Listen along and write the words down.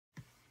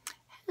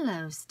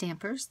Hello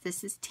Stampers,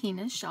 this is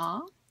Tina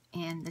Shaw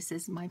and this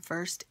is my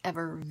first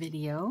ever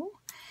video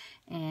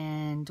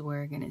and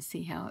we're going to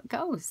see how it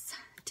goes.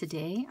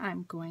 Today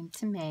I'm going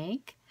to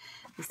make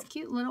this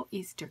cute little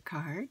Easter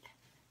card,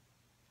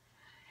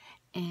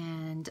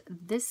 and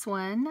this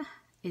one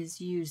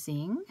is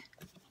using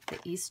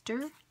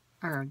the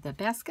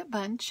Basket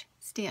Bunch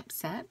stamp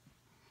set,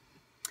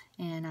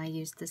 and I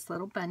used this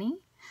little bunny,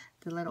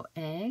 the little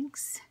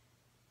eggs,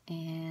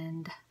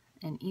 and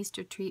an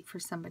Easter treat for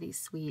somebody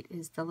sweet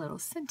is the little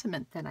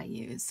sentiment that I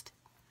used.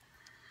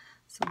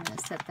 So I'm going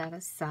to set that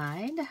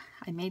aside.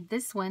 I made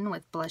this one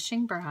with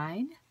Blushing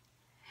Bride,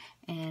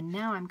 and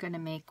now I'm going to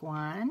make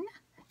one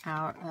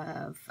out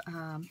of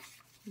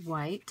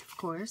white, of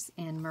course,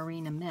 and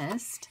Marina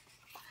Mist.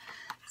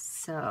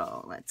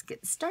 So let's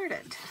get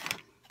started.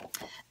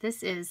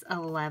 This is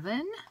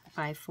 11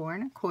 by 4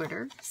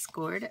 1/4,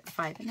 scored at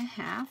 5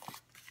 1/2,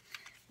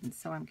 and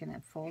so I'm going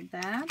to fold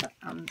that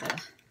on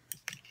the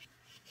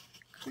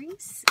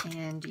crease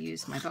and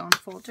use my bone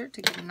folder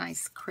to get a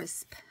nice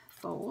crisp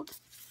fold.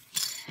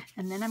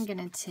 And then I'm going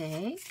to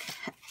take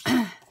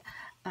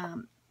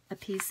a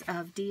piece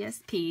of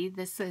DSP.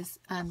 This is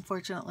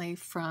unfortunately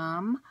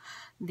from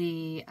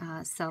the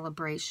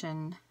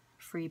Celebration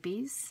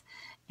freebies,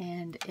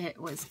 and it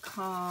was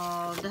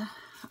called,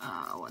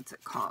 what's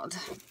it called?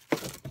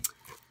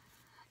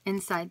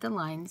 Inside the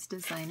Lines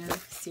Designer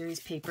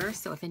Series paper.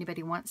 So if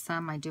anybody wants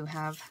some, I do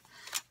have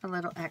a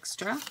little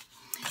extra.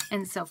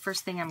 And so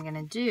first thing I'm going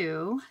to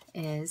do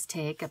is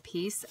take a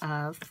piece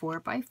of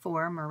 4 by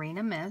 4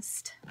 Marina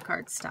Mist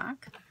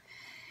cardstock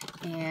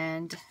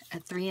and a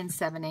 3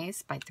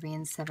 7/8 by 3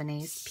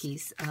 7/8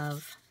 piece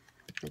of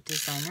the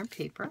designer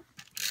paper.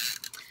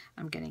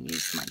 I'm going to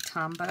use my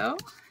Tombow,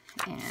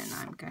 and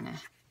I'm going to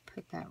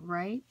put that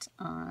right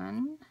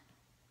on.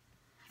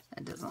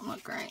 That doesn't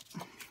look right.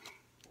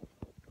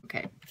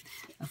 Okay,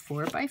 a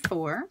 4 by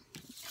 4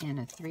 and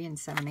a 3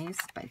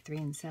 7/8 by 3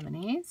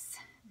 7/8.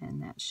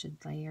 And that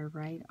should layer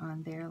right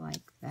on there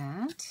like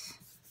that.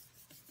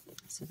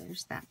 So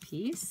there's that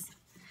piece.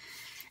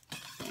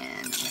 And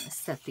I'm going to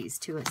set these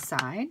two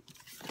aside.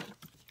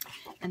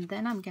 And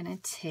then I'm going to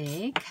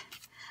take,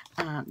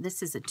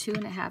 this is a 2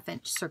 1/2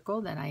 inch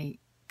circle that I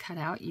cut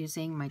out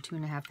using my 2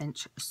 1/2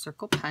 inch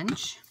circle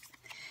punch.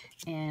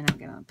 And I'm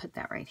going to put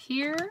that right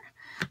here.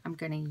 I'm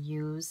going to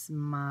use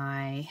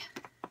my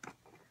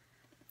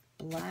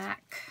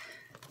black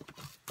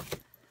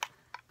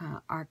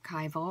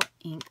archival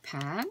ink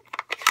pad,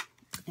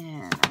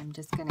 and I'm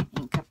just going to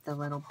ink up the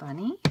little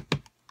bunny,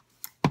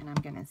 and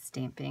I'm going to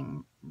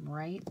stamping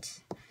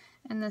right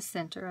in the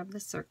center of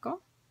the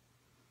circle,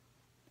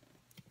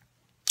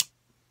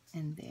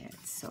 and there,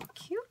 it's so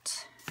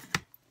cute.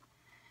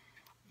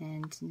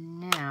 And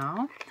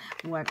now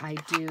what I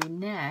do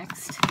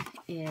next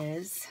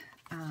is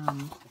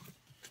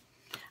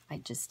I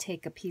just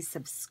take a piece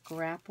of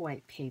scrap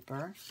white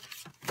paper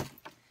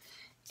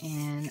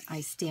and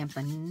I stamp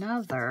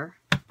another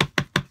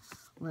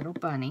little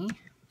bunny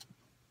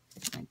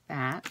like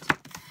that,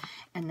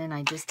 and then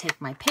I just take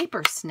my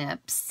paper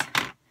snips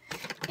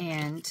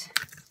and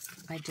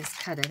I just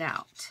cut it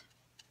out.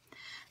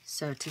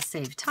 So to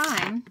save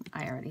time,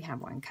 I already have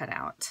one cut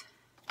out,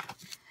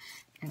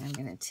 and I'm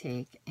going to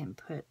take and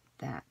put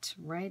that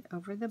right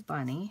over the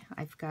bunny.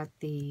 I've got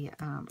the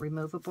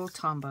removable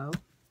Tombow,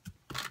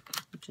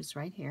 which is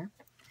right here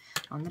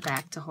on the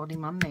back to hold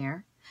him on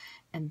there.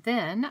 And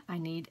then I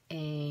need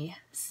a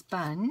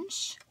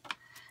sponge,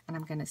 and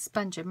I'm going to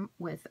sponge him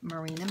with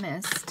Marina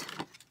Mist.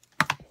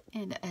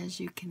 And as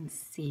you can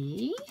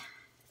see,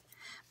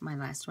 my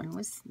last one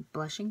was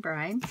Blushing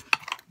Bride,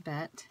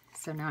 but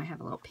so now I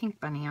have a little pink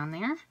bunny on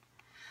there.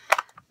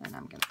 Then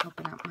I'm going to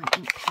open up my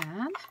ink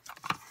pad,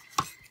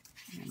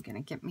 and I'm going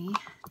to get me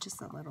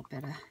just a little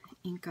bit of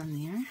ink on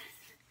there.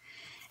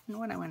 And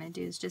what I want to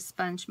do is just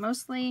sponge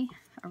mostly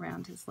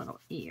around his little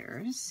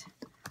ears,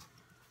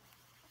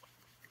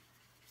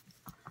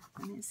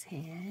 on his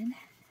head,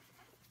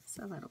 just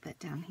a little bit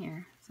down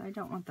here. So I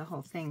don't want the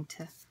whole thing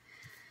to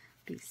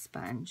be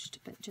sponged,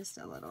 but just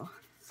a little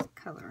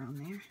color on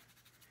there.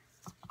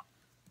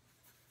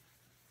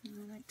 And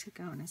I like to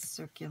go in a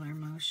circular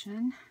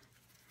motion.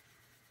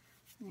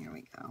 There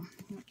we go.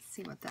 Let's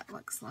see what that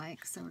looks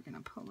like. So we're going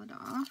to pull it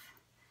off,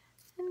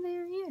 and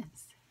there he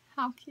is.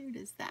 How cute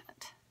is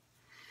that?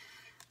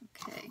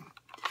 Okay,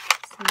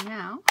 so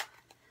now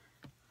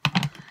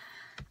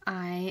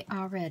I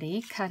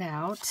already cut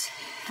out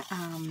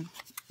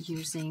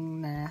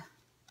using the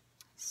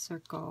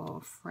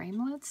circle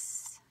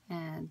framelits,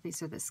 and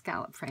these are the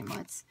scallop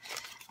framelits,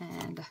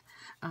 and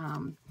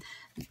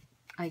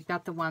I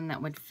got the one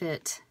that would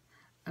fit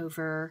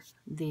over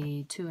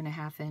the 2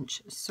 1/2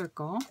 inch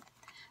circle,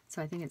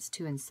 so I think it's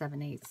 2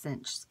 7/8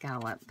 inch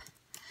scallop.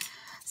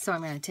 So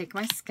I'm going to take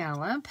my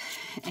scallop,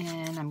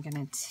 and I'm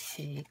going to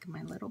take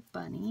my little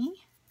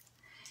bunny,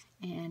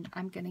 and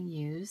I'm going to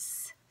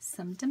use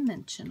some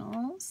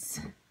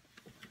dimensionals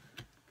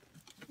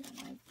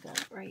that I've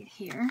got right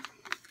here.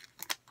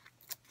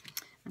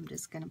 I'm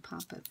just going to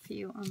pop a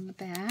few on the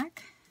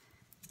back,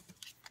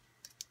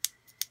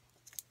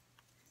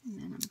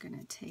 going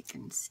to take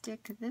and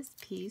stick this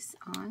piece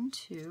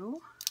onto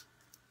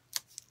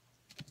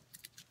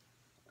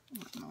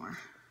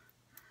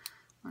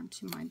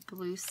onto my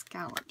blue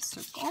scallop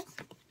circle,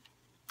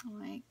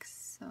 like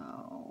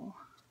so,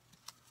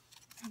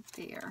 right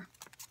there.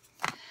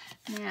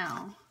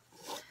 Now,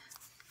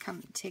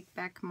 come take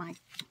back my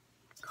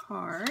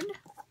card.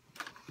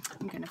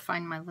 I'm going to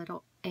find my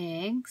little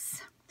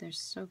eggs. They're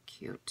so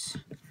cute.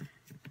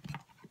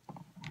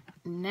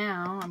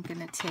 Now I'm going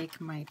to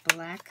take my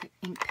black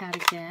ink pad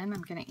again.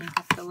 I'm going to ink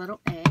up the little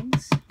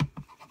eggs.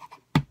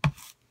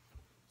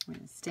 I'm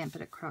going to stamp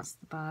it across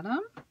the bottom,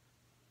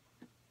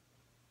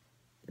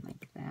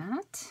 like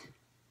that.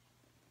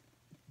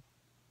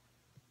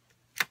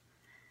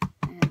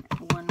 And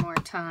one more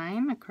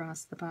time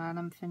across the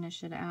bottom,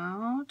 finish it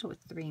out with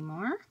 3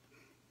 more.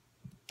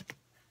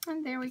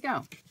 And there we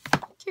go.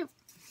 Cute.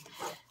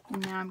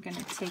 And now I'm going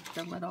to take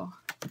the little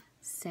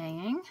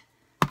saying.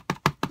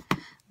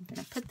 I'm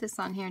going to put this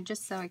on here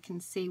just so I can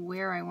see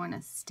where I want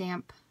to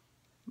stamp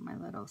my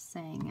little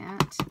saying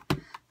at.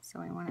 So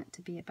I want it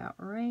to be about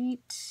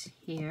right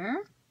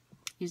here.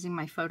 Using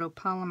my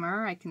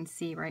photopolymer, I can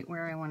see right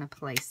where I want to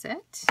place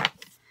it.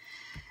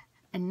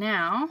 And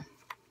now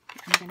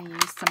I'm going to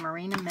use some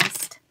Marina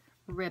Mist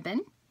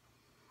ribbon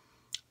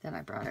that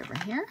I brought over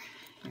here.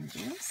 Here it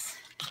is.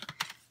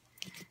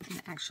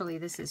 And actually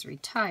this is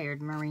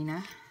retired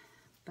Marina,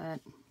 but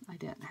I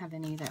didn't have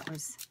any that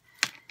was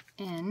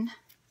in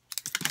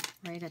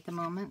right at the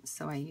moment,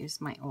 so I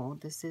used my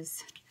old. This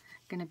is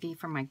going to be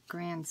for my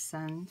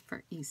grandson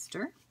for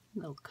Easter,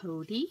 little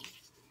Cody.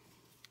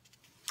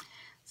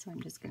 So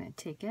I'm just going to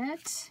take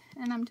it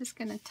and I'm just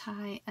going to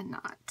tie a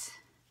knot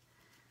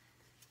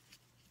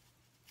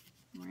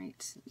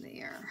right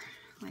there,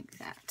 like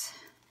that.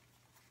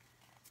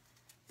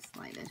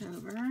 Slide it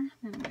over, then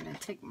I'm going to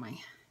take my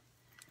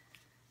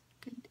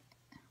good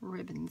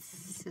ribbon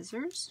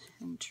scissors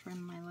and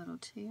trim my little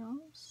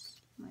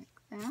tails like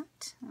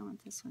that. I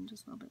want this one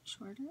just a little bit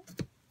shorter,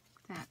 like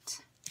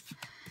that.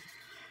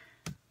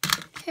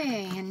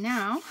 Okay, and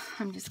now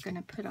I'm just going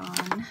to put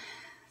on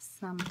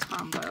some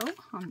Tombow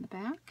on the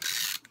back.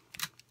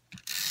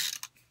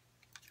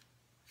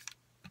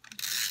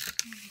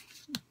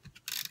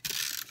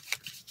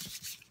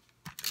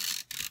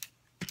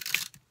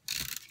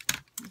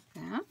 Like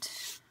that.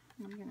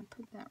 And I'm going to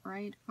put that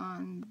right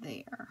on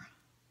there,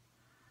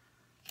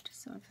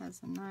 just so it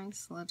has a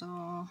nice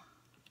little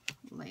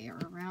layer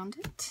around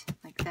it,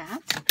 like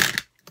that.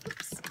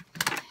 Oops.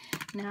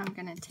 Now I'm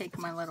going to take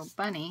my little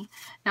bunny.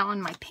 Now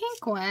on my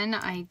pink one,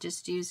 I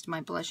just used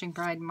my Blushing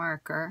Bride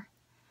marker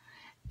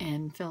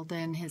and filled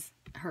in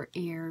her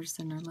ears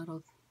and her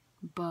little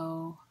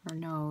bow, her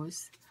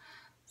nose.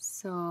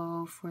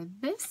 So for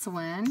this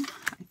one,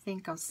 I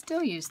think I'll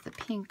still use the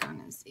pink on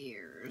his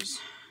ears,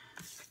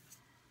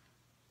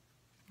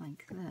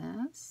 like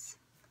this.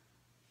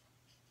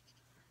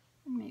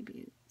 And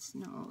maybe it's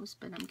nose,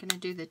 but I'm going to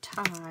do the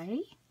tie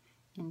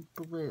in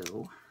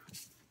blue.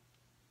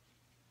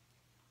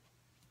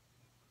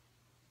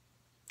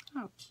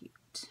 How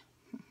cute.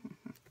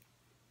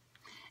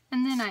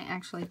 And then I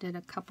actually did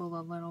a couple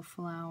of little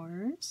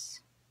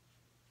flowers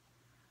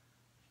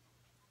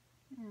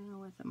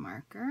with a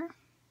marker,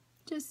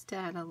 just to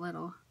add a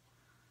little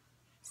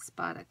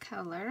spot of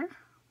color.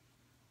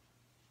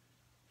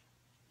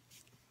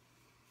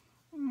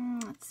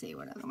 Let's see,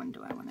 what other one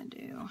do I want to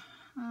do?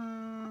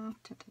 How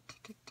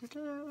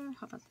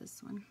about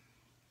this one?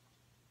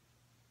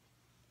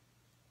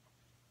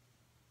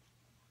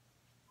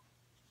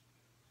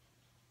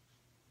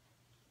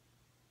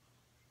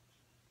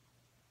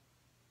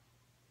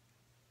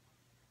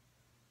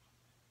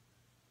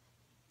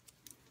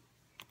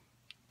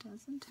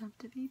 Doesn't have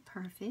to be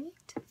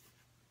perfect.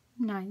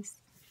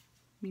 Nice.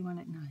 You want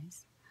it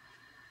nice.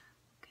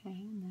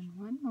 Okay, and then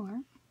one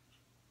more.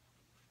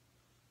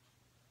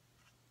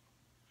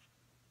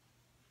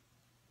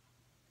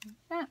 Like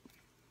that.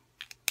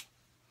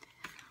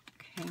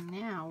 Okay,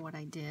 now what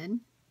I did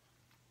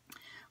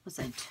was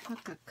I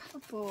took a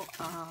couple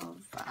of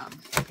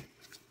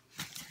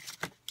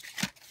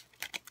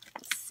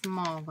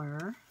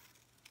smaller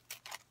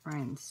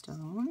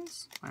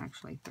rhinestones, well,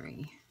 actually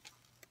 3,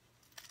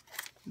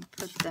 and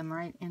put them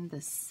right in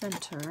the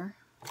center.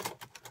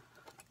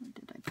 Where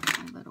did I put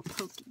my little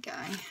pokey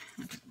guy?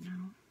 I don't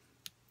know.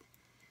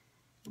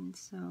 And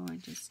so I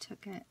just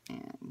took it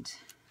and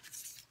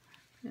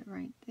put it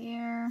right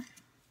there,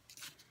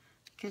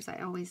 because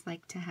I always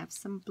like to have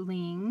some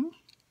bling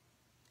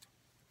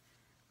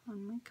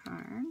on my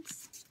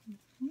cards.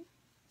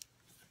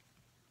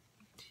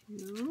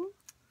 2.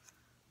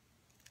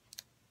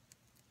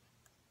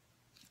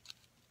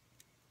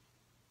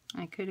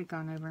 I could have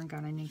gone over and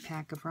got a new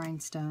pack of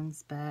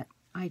rhinestones, but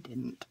I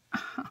didn't.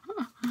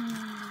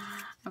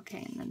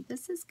 Okay, and then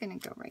this is going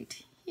to go right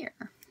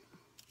here.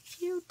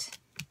 Cute.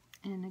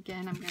 And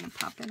again, I'm going to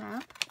pop it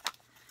up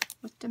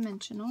with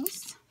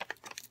dimensionals.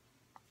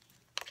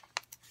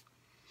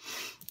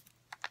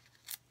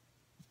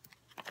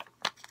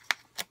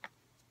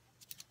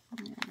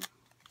 Yeah,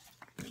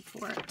 go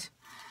for it.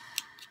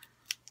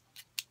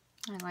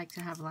 I like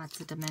to have lots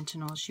of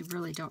dimensionals. You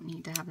really don't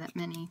need to have that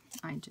many.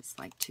 I just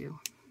like to.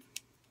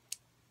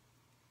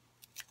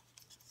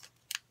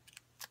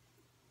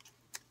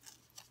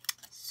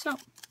 So,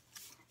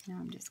 now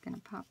I'm just going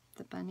to pop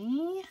the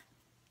bunny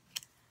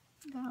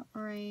about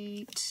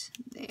right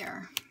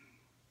there.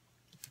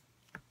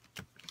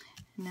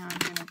 Now I'm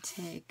going to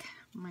take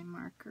my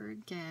marker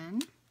again,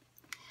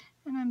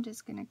 and I'm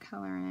just going to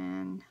color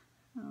in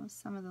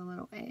some of the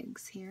little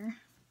eggs here.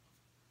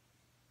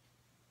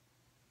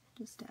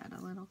 Just add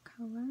a little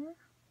color.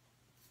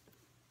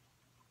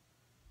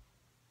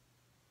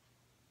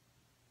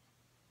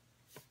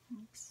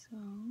 Like so.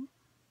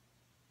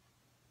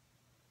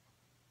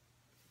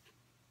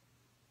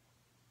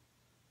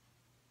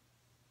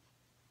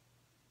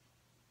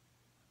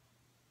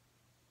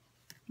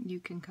 You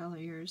can color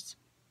yours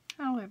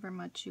however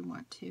much you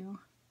want to.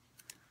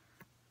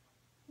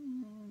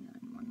 And then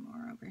one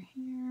more over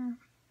here.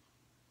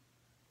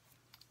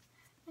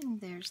 And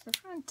there's the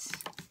front.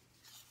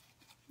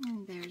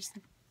 And there's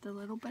the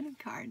little bunny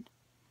card.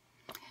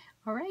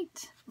 All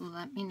right,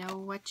 let me know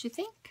what you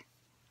think.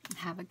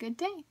 Have a good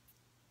day.